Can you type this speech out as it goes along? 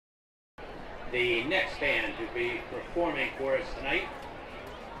The next band to be performing for us tonight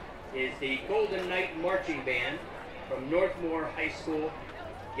is the Golden Knight Marching Band from Northmor High School,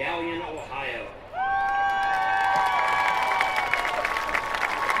 Galion, Ohio.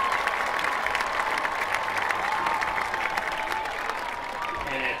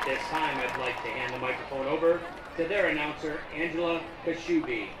 And at this time, I'd like to hand the microphone over to their announcer, Angela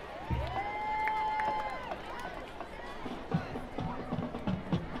Kashubi.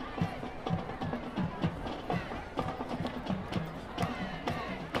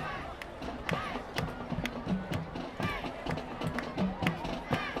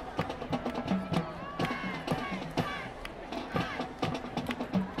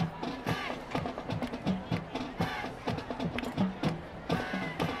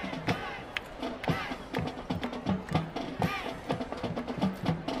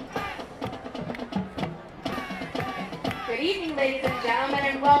 Good evening, ladies and gentlemen,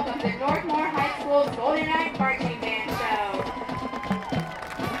 and welcome to Northmor High School's Golden Knight Marching Band Show.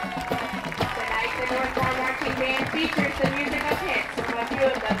 Tonight, the Northmor Marching Band features the musical hits from a few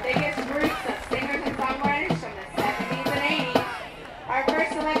of the biggest groups of singers and songwriters from the 70s and 80s. Our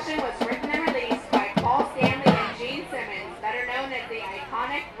first selection was written and released by Paul Stanley and Gene Simmons, better known as the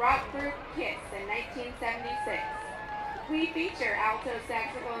iconic rock group Kiss in 1976. We feature alto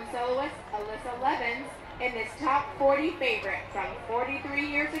saxophone soloist Alyssa Levens in this top 40 favorite from 43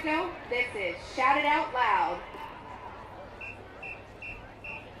 years ago. This is Shout It Out Loud.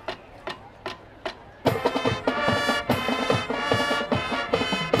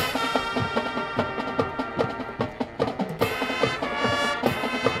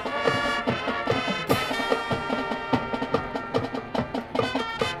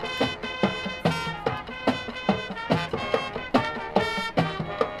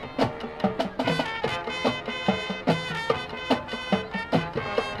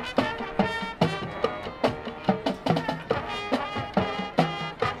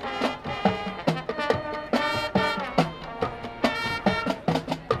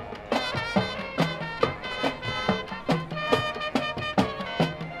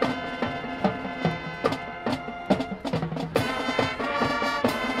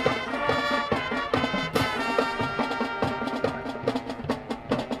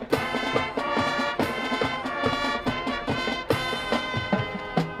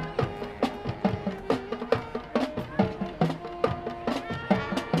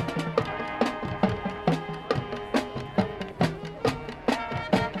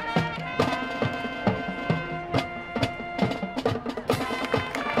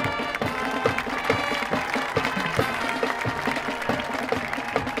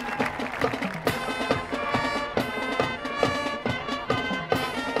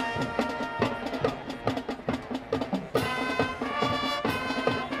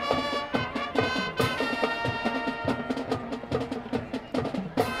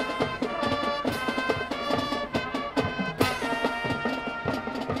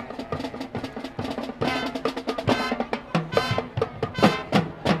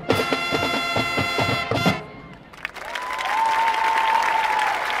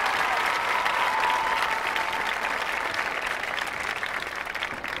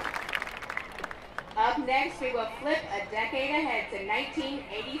 Up next, we will flip a decade ahead to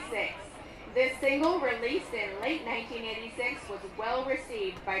 1986. This single, released in late 1986, was well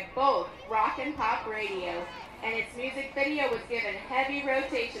received by both rock and pop radio, and its music video was given heavy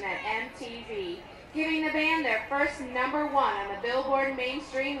rotation at MTV, giving the band their first #1 on the Billboard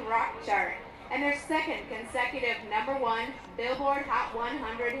Mainstream Rock Chart, and their second consecutive #1 Billboard Hot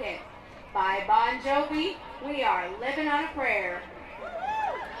 100 hit. By Bon Jovi, we are Living on a Prayer.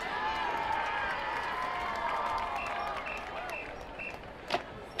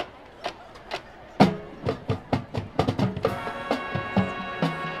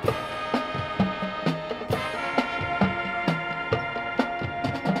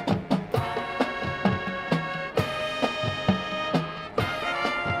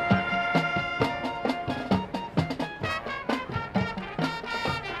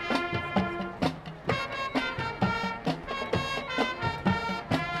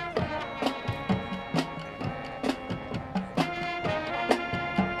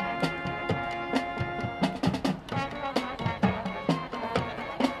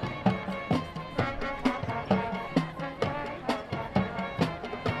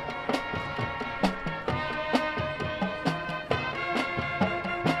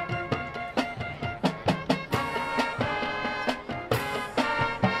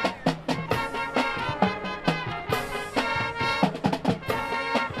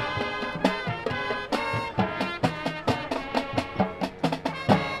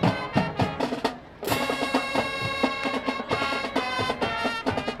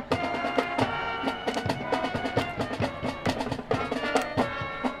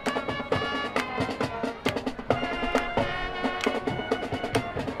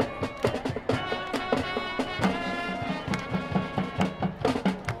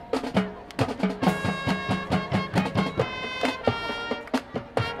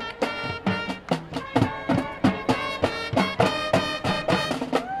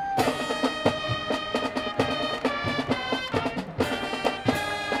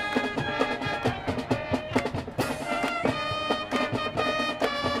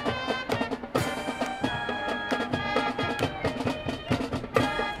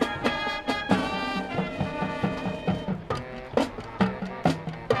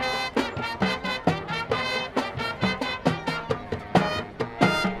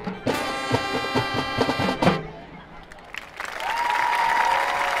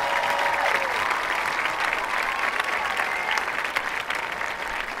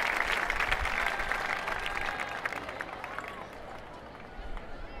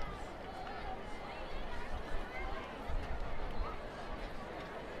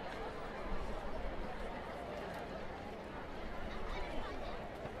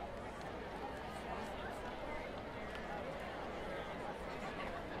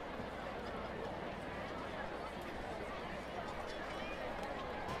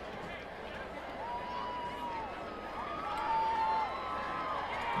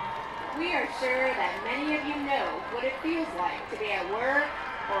 sure that many of you know what it feels like to be at work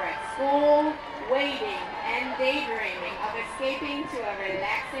or at school, waiting and daydreaming of escaping to a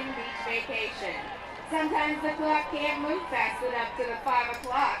relaxing beach vacation. Sometimes the clock can't move fast enough to the 5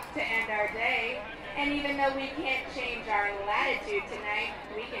 o'clock to end our day. And even though we can't change our latitude tonight,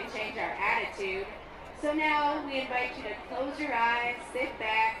 we can change our attitude. So now we invite you to close your eyes, sit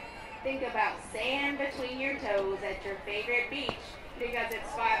back, think about sand between your toes at your favorite beach, because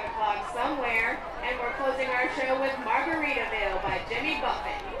it's 5 o'clock somewhere, and we're closing our show with Margaritaville by Jimmy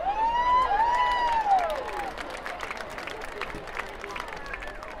Buffett.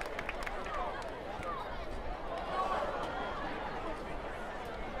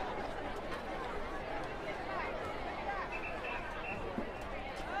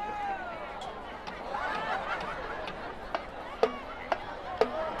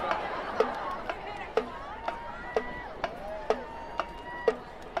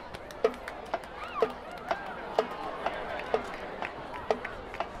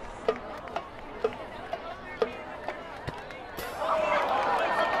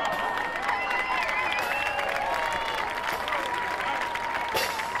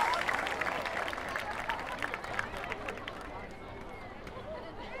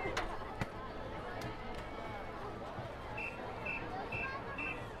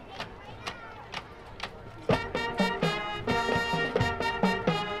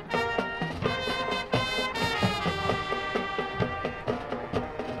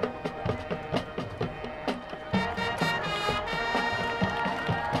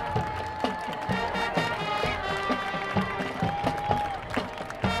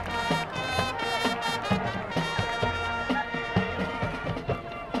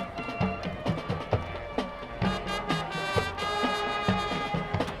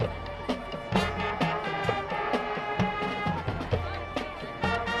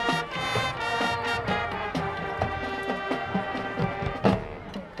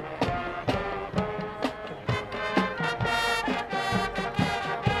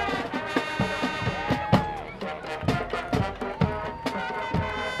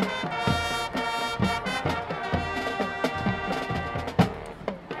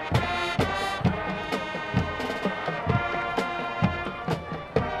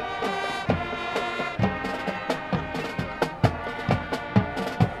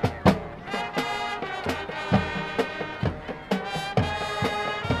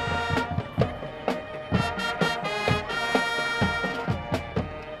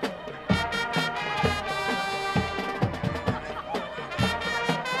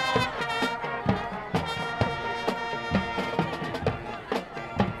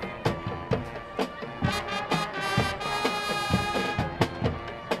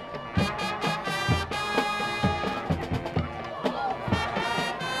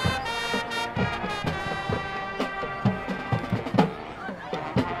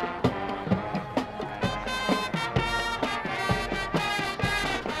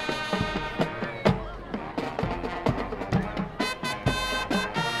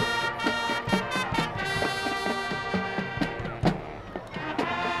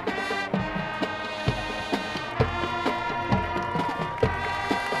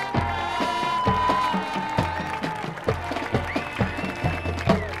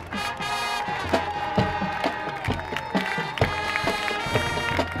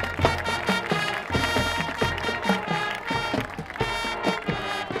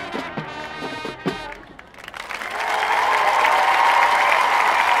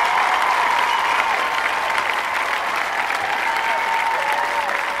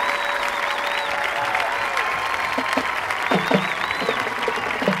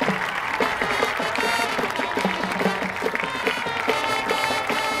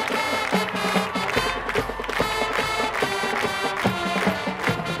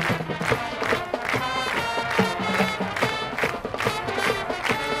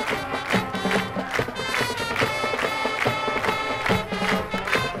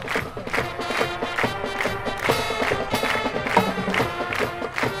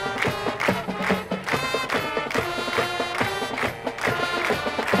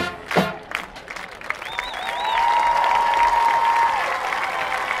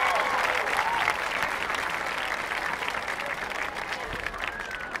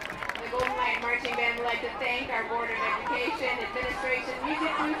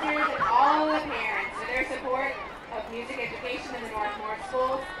 Music education in the Northmor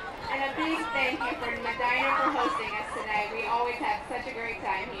schools. And a big thank you for Medina for hosting us tonight. We always have such a great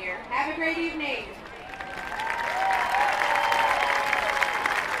time here. Have a great evening.